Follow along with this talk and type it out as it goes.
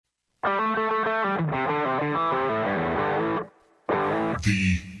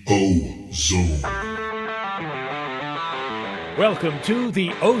The O-Zone. Welcome to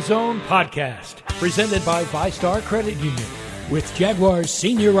the O-Zone Podcast, presented by ViStar Credit Union, with Jaguars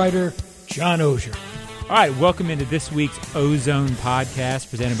senior writer John Oehser. All right, welcome into this week's O-Zone Podcast,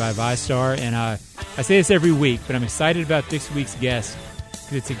 presented by ViStar. And I say this every week, but I'm excited about this week's guest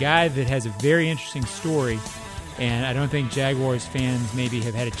because it's a guy that has a very interesting story, and I don't think Jaguars fans maybe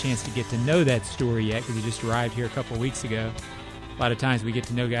have had a chance to get to know that story yet because he just arrived here a couple of weeks ago. A lot of times we get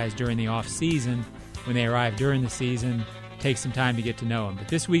to know guys during the off-season. When they arrive during the season, it takes some time to get to know them. But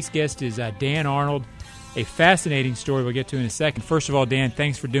this week's guest is Dan Arnold, a fascinating story we'll get to in a second. First of all, Dan,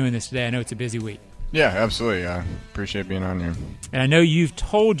 thanks for doing this today. I know it's a busy week. Yeah, absolutely. I appreciate being on here. And I know you've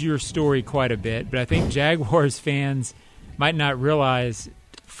told your story quite a bit, but I think Jaguars fans might not realize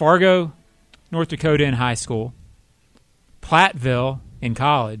Fargo, North Dakota in high school, Platteville in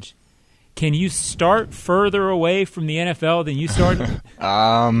college. Can you start further away from the NFL than you started?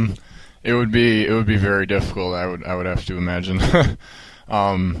 It would be very difficult. I would have to imagine.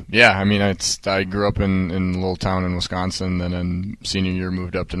 Yeah, I mean, I grew up in a little town in Wisconsin, then in senior year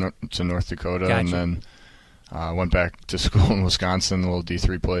moved up to North Dakota, Gotcha. And then went back to school in Wisconsin, a little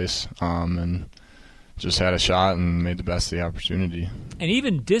D3 place, and just had a shot and made the best of the opportunity. And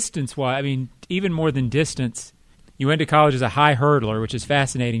even distance-wise, I mean, even more than distance, you went to college as a high hurdler, which is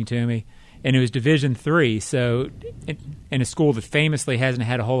fascinating to me, and it was Division III, so in a school that famously hasn't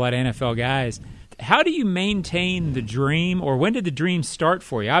had a whole lot of NFL guys. How do you maintain the dream, or when did the dream start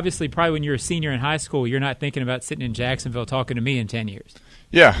for you? Obviously, probably when you're a senior in high school, you're not thinking about sitting in Jacksonville talking to me in 10 years.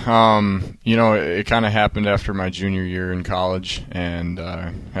 Yeah, it kind of happened after my junior year in college, and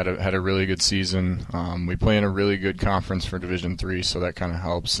had a really good season. We play in a really good conference for Division III, so that kind of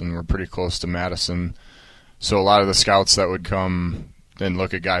helps, and we're pretty close to Madison. So a lot of the scouts that would come and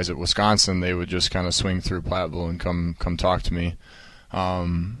look at guys at Wisconsin, they would just kind of swing through Platteville and come talk to me.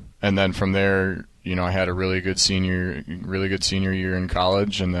 And then from there, I had a really good senior year in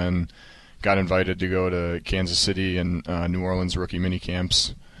college, and then got invited to go to Kansas City and New Orleans rookie mini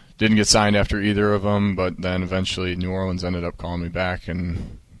camps. Didn't get signed after either of them, but then eventually New Orleans ended up calling me back,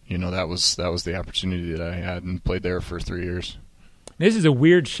 and that was the opportunity that I had, and played there for 3 years. This is a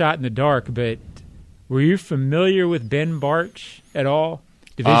weird shot in the dark, but were you familiar with Ben Bartch at all?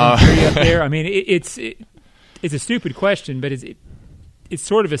 Division III up there. I mean, it's a stupid question, but it's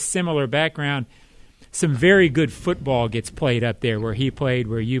sort of a similar background. Some very good football gets played up there where he played,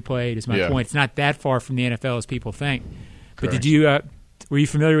 where you played, is my point. It's not that far from the NFL as people think. But Correct. Were you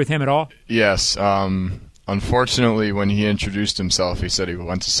familiar with him at all? Yes. Unfortunately, when he introduced himself, he said he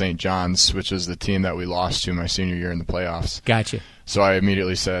went to St. John's, which is the team that we lost to my senior year in the playoffs. Gotcha. So I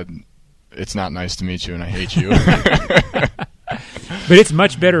immediately said, "It's not nice to meet you, and I hate you." But it's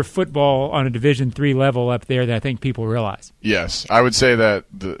much better football on a Division III level up there than I think people realize. Yes, I would say that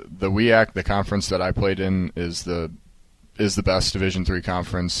the WEAC, the conference that I played in, is the best Division III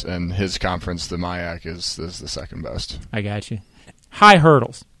conference, and his conference, the MIAC, is the second best. I got you. High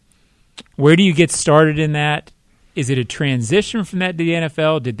hurdles. Where do you get started in that? Is it a transition from that to the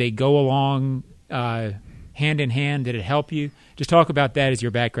NFL? Did they go along hand in hand? Did it help you? Just talk about that as your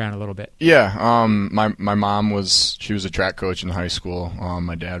background a little bit. Yeah, my mom was a track coach in high school.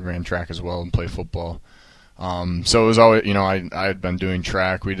 My dad ran track as well and played football. So it was always, I had been doing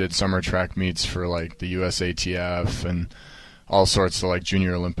track. We did summer track meets for like the USATF and all sorts of like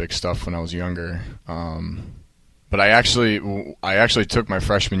junior Olympic stuff when I was younger. But I actually took my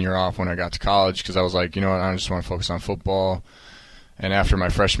freshman year off when I got to college because I was like, I just want to focus on football. And after my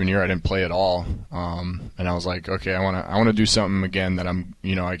freshman year, I didn't play at all. And I was like, okay, I want to do something again that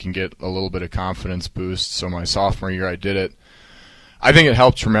I can get a little bit of confidence boost. So my sophomore year, I did it. I think it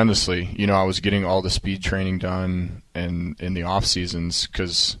helped tremendously. I was getting all the speed training done in the off seasons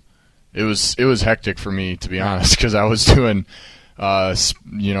because it was hectic for me, to be honest, because I was doing,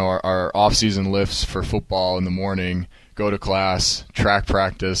 our off season lifts for football in the morning, go to class, track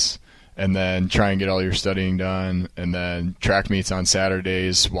practice, and then try and get all your studying done, and then track meets on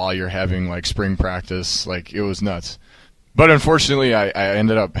Saturdays while you're having like spring practice. Like, it was nuts. But unfortunately, I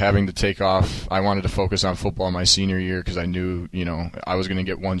ended up having to take off. I wanted to focus on football my senior year because I knew, I was going to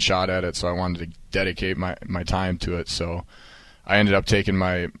get one shot at it, so I wanted to dedicate my time to it. So I ended up taking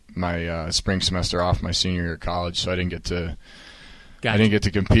my spring semester off my senior year of college, so I didn't get to Gotcha. I didn't get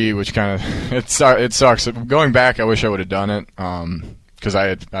to compete, which kind of it sucks. Going back, I wish I would have done it. Because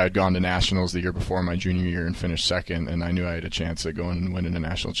I had gone to nationals the year before my junior year and finished second, and I knew I had a chance at going and winning a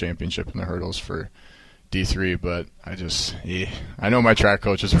national championship in the hurdles for D3. But I know my track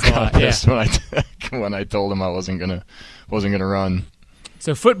coaches were kind of pissed when I told them I wasn't gonna run.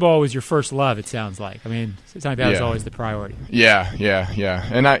 So football was your first love, it sounds like. I mean, it sounds like that was always the priority. Yeah.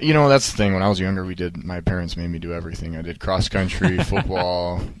 And that's the thing. When I was younger, my parents made me do everything. I did cross country,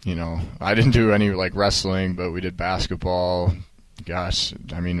 football. I didn't do any like wrestling, but we did basketball. Gosh,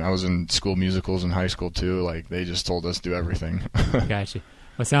 I mean, I was in school musicals in high school too. Like they just told us to do everything. Gotcha.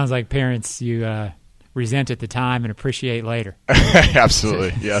 Well, it sounds like parents you resent at the time and appreciate later.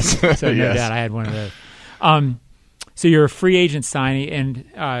 Absolutely, yes. So no doubt, I had one of those. So you're a free agent signee, and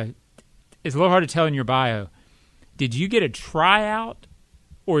it's a little hard to tell in your bio. Did you get a tryout,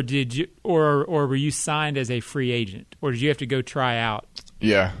 or were you signed as a free agent, or did you have to go try out?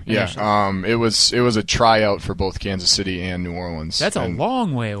 Yeah. It was a tryout for both Kansas City and New Orleans. That's a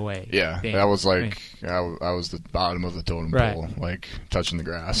long way away. Yeah, that was like I was the bottom of the totem pole, like touching the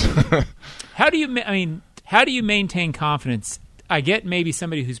grass. How do you maintain confidence? I get maybe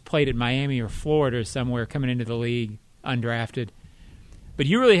somebody who's played at Miami or Florida or somewhere coming into the league undrafted, but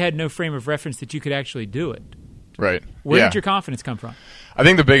you really had no frame of reference that you could actually do it. Right. Where did your confidence come from? I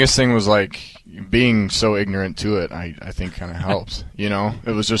think the biggest thing was like being so ignorant to it. I think kind of helped.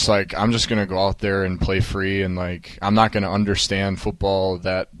 It was just like I'm just gonna go out there and play free, and like I'm not gonna understand football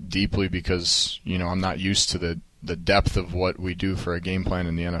that deeply because I'm not used to the depth of what we do for a game plan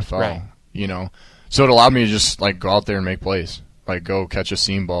in the NFL. Right. So it allowed me to just like go out there and make plays. Like go catch a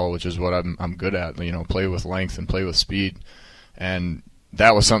seam ball, which is what I'm good at. Play with length and play with speed, and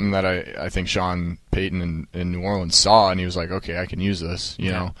that was something that I think Sean Payton in New Orleans saw, and he was like, okay, I can use this,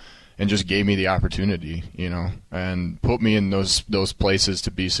 and just gave me the opportunity, and put me in those places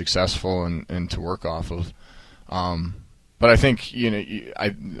to be successful and to work off of. But I think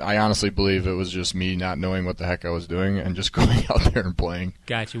I honestly believe it was just me not knowing what the heck I was doing and just going out there and playing.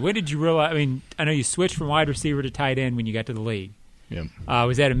 Gotcha. When did you realize? I mean, I know you switched from wide receiver to tight end when you got to the league. Yeah.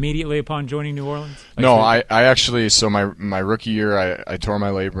 Was that immediately upon joining New Orleans? No, I actually. So my rookie year, I tore my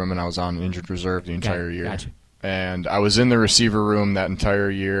labrum and I was on injured reserve the entire year. Gotcha. And I was in the receiver room that entire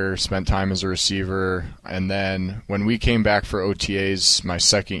year. Spent time as a receiver, and then when we came back for OTAs my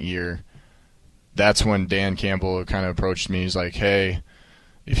second year, that's when Dan Campbell kind of approached me. He's like, "Hey,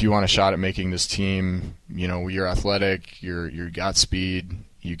 if you want a shot at making this team, you're athletic, you got speed,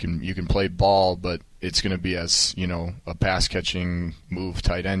 you can play ball, but it's going to be as a pass catching move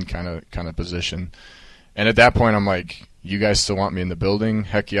tight end kind of position." And at that point, I'm like, "You guys still want me in the building?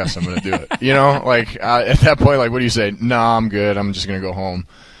 Heck yes, I'm going to do it." At that point, like, what do you say? No, I'm good. I'm just going to go home.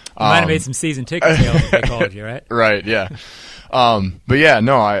 You might have made some season ticket sales if they called you, right? Right. Yeah. But yeah,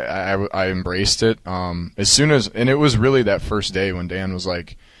 no, I embraced it. As soon as, and it was really that first day when Dan was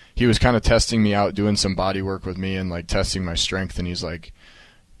like, he was kind of testing me out, doing some body work with me and like testing my strength. And he's like,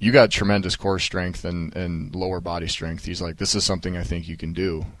 "You got tremendous core strength and lower body strength." He's like, "This is something I think you can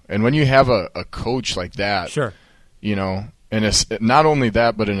do." And when you have a coach like that, sure, and not only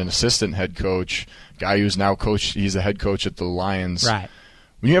that, but an assistant head coach, guy who's now he's the head coach at the Lions. Right.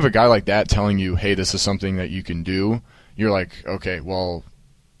 When you have a guy like that telling you, "Hey, this is something that you can do," you're like, okay, well,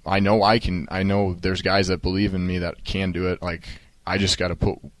 I know I can. I know there's guys that believe in me that can do it. Like, I just got to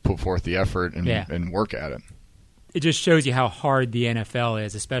put forth the effort and work at it. It just shows you how hard the NFL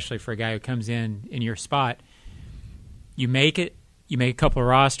is, especially for a guy who comes in your spot. You make it, you make a couple of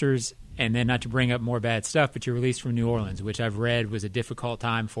rosters, and then not to bring up more bad stuff, but you're released from New Orleans, which I've read was a difficult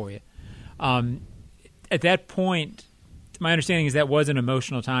time for you. At that point, my understanding is that was an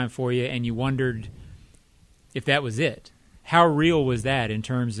emotional time for you, and you wondered if that was it. How real was that in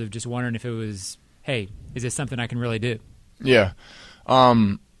terms of just wondering if it was, hey, is this something I can really do? Yeah.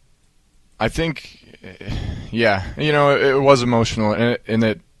 I think, yeah, it was emotional, and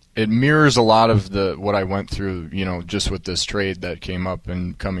it mirrors a lot of what I went through, just with this trade that came up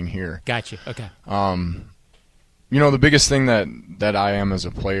and coming here. Gotcha. Okay. The biggest thing that I am as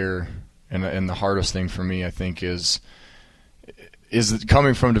a player, and the hardest thing for me, I think, is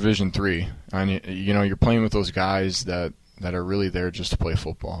coming from Division III. And you're playing with those guys that are really there just to play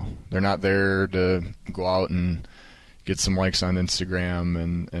football. They're not there to go out and get some likes on Instagram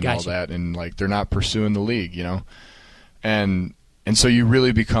and Gotcha. All that, and like they're not pursuing the league, and so you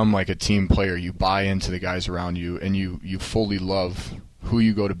really become like a team player. You buy into the guys around you, and you fully love who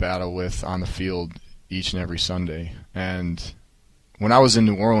you go to battle with on the field each and every Sunday. And when I was in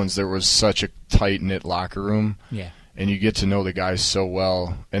New Orleans, there was such a tight-knit locker room. Yeah. And you get to know the guys so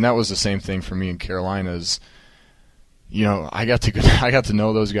well. And that was the same thing for me in Carolina. I got to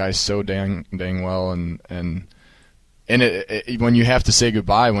know those guys so dang well, and when you have to say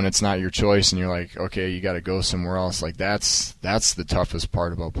goodbye when it's not your choice, and you're like, okay, you got to go somewhere else. Like that's the toughest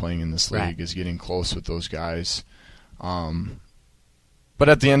part about playing in this league, right, is getting close with those guys. But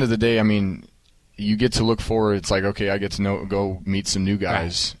at the end of the day, I mean, you get to look forward. It's like, okay, I get to go meet some new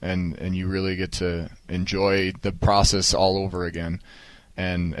guys, and you really get to enjoy the process all over again.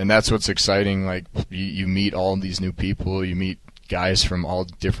 And that's what's exciting. Like you meet all these new people, you meet guys from all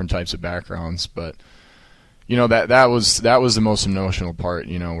different types of backgrounds, but that was the most emotional part,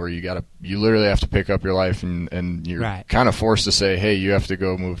 where you literally have to pick up your life and you're kind of forced to say, hey, you have to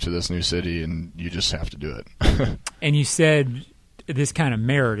go move to this new city, and you just have to do it. And you said this kind of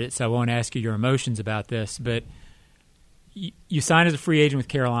mirrored it, so I won't ask you your emotions about this, but you signed as a free agent with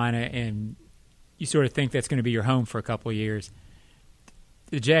Carolina, and you sort of think that's going to be your home for a couple of years.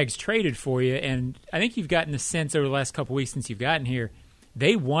 The Jags traded for you, and I think you've gotten the sense over the last couple of weeks since you've gotten here,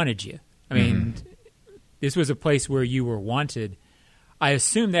 they wanted you. I mean, this was a place where you were wanted. I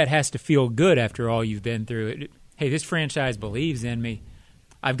assume that has to feel good after all you've been through. Hey, this franchise believes in me.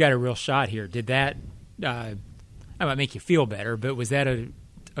 I've got a real shot here. Did that I might make you feel better, but was that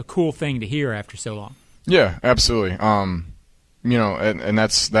a cool thing to hear after so long? Yeah, absolutely. And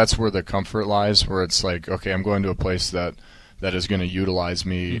that's where the comfort lies, where it's like, okay, I'm going to a place that is going to utilize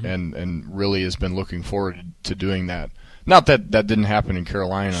me and really has been looking forward to doing that. Not that didn't happen in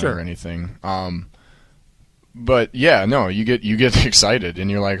Carolina or anything. But yeah, no, you get excited,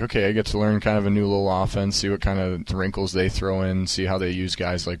 and you're like, okay, I get to learn kind of a new little offense, see what kind of wrinkles they throw in, see how they use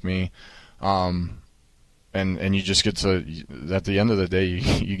guys like me. And you just get to, at the end of the day,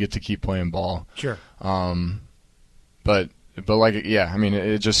 you get to keep playing ball. Sure. But like, yeah, I mean,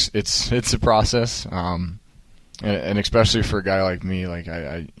 it's a process. And especially for a guy like me, like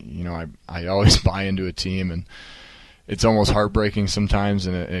I always buy into a team, and it's almost heartbreaking sometimes,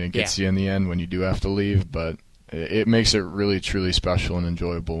 and it gets you in the end when you do have to leave. But it makes it really truly special and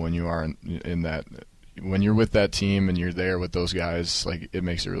enjoyable when you are in that. When you're with that team and you're there with those guys, like, it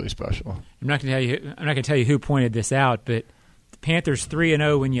makes it really special. I'm not going to tell you who pointed this out, but the Panthers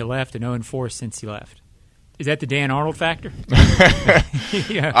 3-0 when you left and 0-4 since you left. Is that the Dan Arnold factor?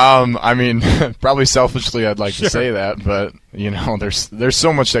 Yeah. I mean, probably selfishly, I'd like to say that, but there's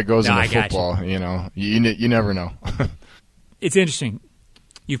so much that goes into football. You never know. It's interesting.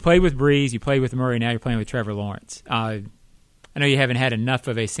 You've played with Breeze, you played with Murray, now you're playing with Trevor Lawrence. I know you haven't had enough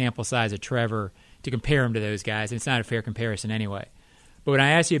of a sample size of Trevor to compare him to those guys, and it's not a fair comparison anyway. But when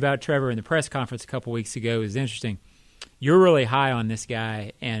I asked you about Trevor in the press conference a couple weeks ago, it was interesting. You're really high on this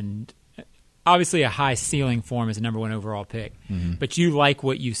guy, and obviously a high ceiling for him as a number 1 overall pick. But you like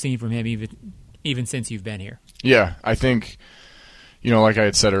what you've seen from him even since you've been here. Yeah, I think, like I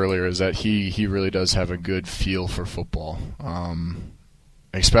had said earlier, is that he really does have a good feel for football,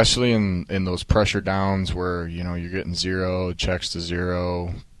 especially in those pressure downs where, you're getting 0, checks to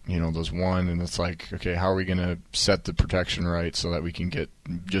 0, those 1, and it's like, okay, how are we going to set the protection right so that we can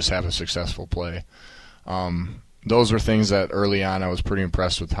just have a successful play? Those were things that early on I was pretty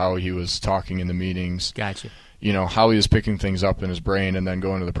impressed with how he was talking in the meetings. Gotcha. How he was picking things up in his brain and then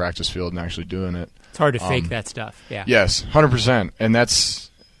going to the practice field and actually doing it. It's hard to fake that stuff. Yeah. Yes, 100%. And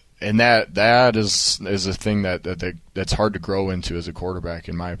that is a thing that's hard to grow into as a quarterback,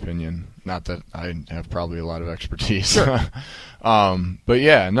 in my opinion. Not that I have probably a lot of expertise. Sure. But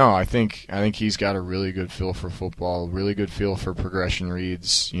yeah, no, I think he's got a really good feel for football, really good feel for progression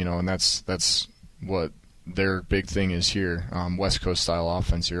reads, and that's what their big thing is here. West Coast style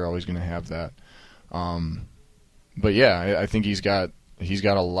offense, you're always going to have that. But yeah, I think he's got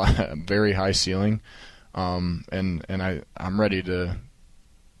a very high ceiling, and I'm ready to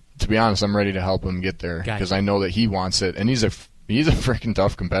be honest, I'm ready to help him get there because I know that he wants it, and he's a freaking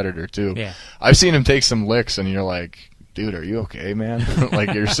tough competitor too. Yeah. I've seen him take some licks, and you're like, dude, are you okay, man?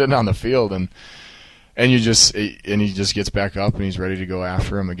 Like, you're sitting on the field, and he just gets back up, and he's ready to go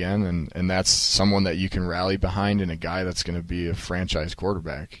after him again, and that's someone that you can rally behind, and a guy that's going to be a franchise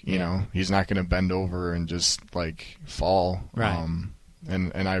quarterback. You know, he's not going to bend over and just like fall. Right.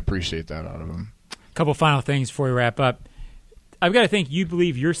 And I appreciate that out of him. A couple final things before we wrap up. I've got to think you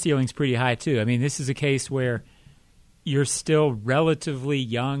believe your ceiling's pretty high too. I mean, this is a case where you're still relatively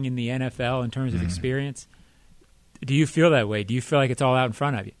young in the NFL in terms of experience. Do you feel that way? Do you feel like it's all out in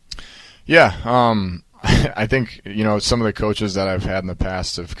front of you? Yeah. I think, some of the coaches that I've had in the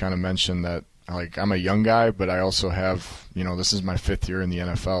past have kind of mentioned that, like, I'm a young guy, but I also have, this is my 5th year in the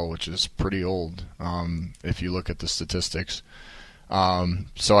NFL, which is pretty old if you look at the statistics.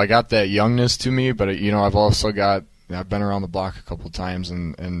 So I got that youngness to me, but, I've been around the block a couple of times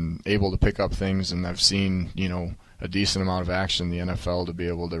and able to pick up things, and I've seen, a decent amount of action in the NFL to be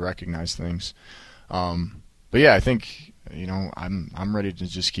able to recognize things. But yeah, I think, I'm ready to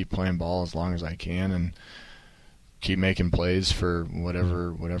just keep playing ball as long as I can and keep making plays for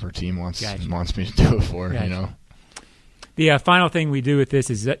whatever team wants me to do it for. The final thing we do with this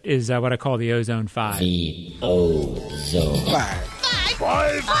is what I call the Ozone 5. The Ozone 5.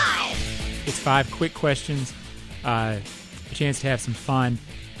 It's 5 quick questions, a chance to have some fun.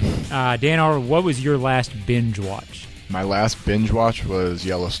 Dan Arnold, what was your last binge watch? My last binge watch was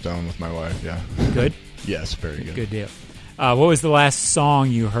Yellowstone with my wife, yeah. Good? Yes, very good. Good deal. What was the last song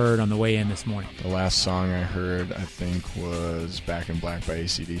you heard on the way in this morning? The last song I heard, I think, was Back in Black by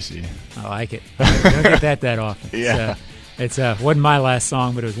AC/DC. I like it. You don't get that often. Yeah. It wasn't my last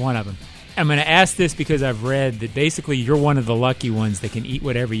song, but it was one of them. I'm going to ask this because I've read that basically you're one of the lucky ones that can eat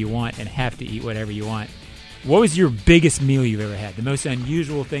whatever you want and have to eat whatever you want. What was your biggest meal you've ever had? The most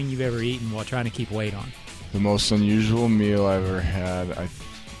unusual thing you've ever eaten while trying to keep weight on? The most unusual meal I've ever had,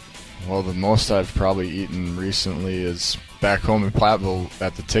 the most I've probably eaten recently is back home in Platteville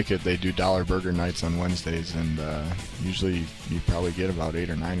at the Ticket. They do dollar burger nights on Wednesdays, and usually you probably get about 8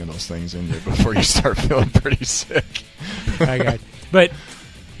 or 9 of those things in there before you start feeling pretty sick. I got it. But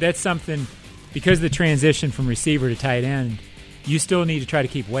that's something, because of the transition from receiver to tight end, you still need to try to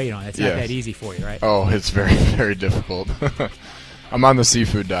keep weight on. It's not that easy for you, right? Oh, it's very, very difficult. I'm on the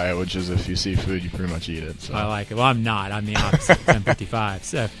seafood diet, which is if you see food, you pretty much eat it. So. I like it. Well, I'm not. I'm the opposite. I'm 55.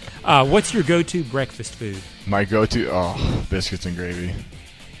 So, what's your go-to breakfast food? My go-to, biscuits and gravy.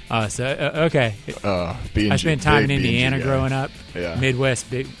 Okay. I spent time in Indiana growing up. Yeah.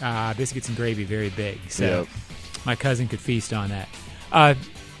 Midwest, biscuits and gravy, very big. So my cousin could feast on that.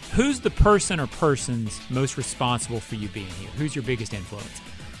 Who's the person or persons most responsible for you being here? Who's your biggest influence?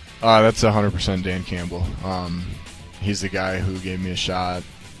 That's 100% Dan Campbell. He's the guy who gave me a shot,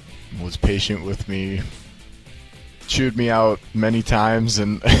 was patient with me, chewed me out many times,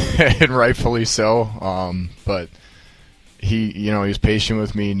 and and rightfully so. But he was patient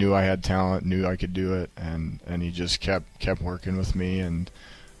with me, knew I had talent, knew I could do it, and he just kept working with me. And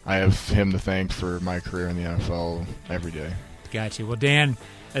I have him to thank for my career in the NFL every day. Gotcha. Well, Dan,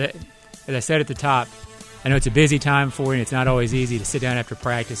 as I said at the top, I know it's a busy time for you, and it's not always easy to sit down after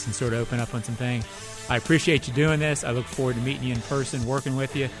practice and sort of open up on some things. I appreciate you doing this. I look forward to meeting you in person, working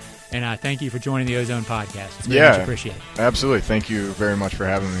with you, and thank you for joining the Ozone Podcast. It's very much appreciated. Absolutely. Thank you very much for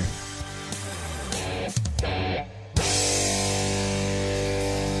having me.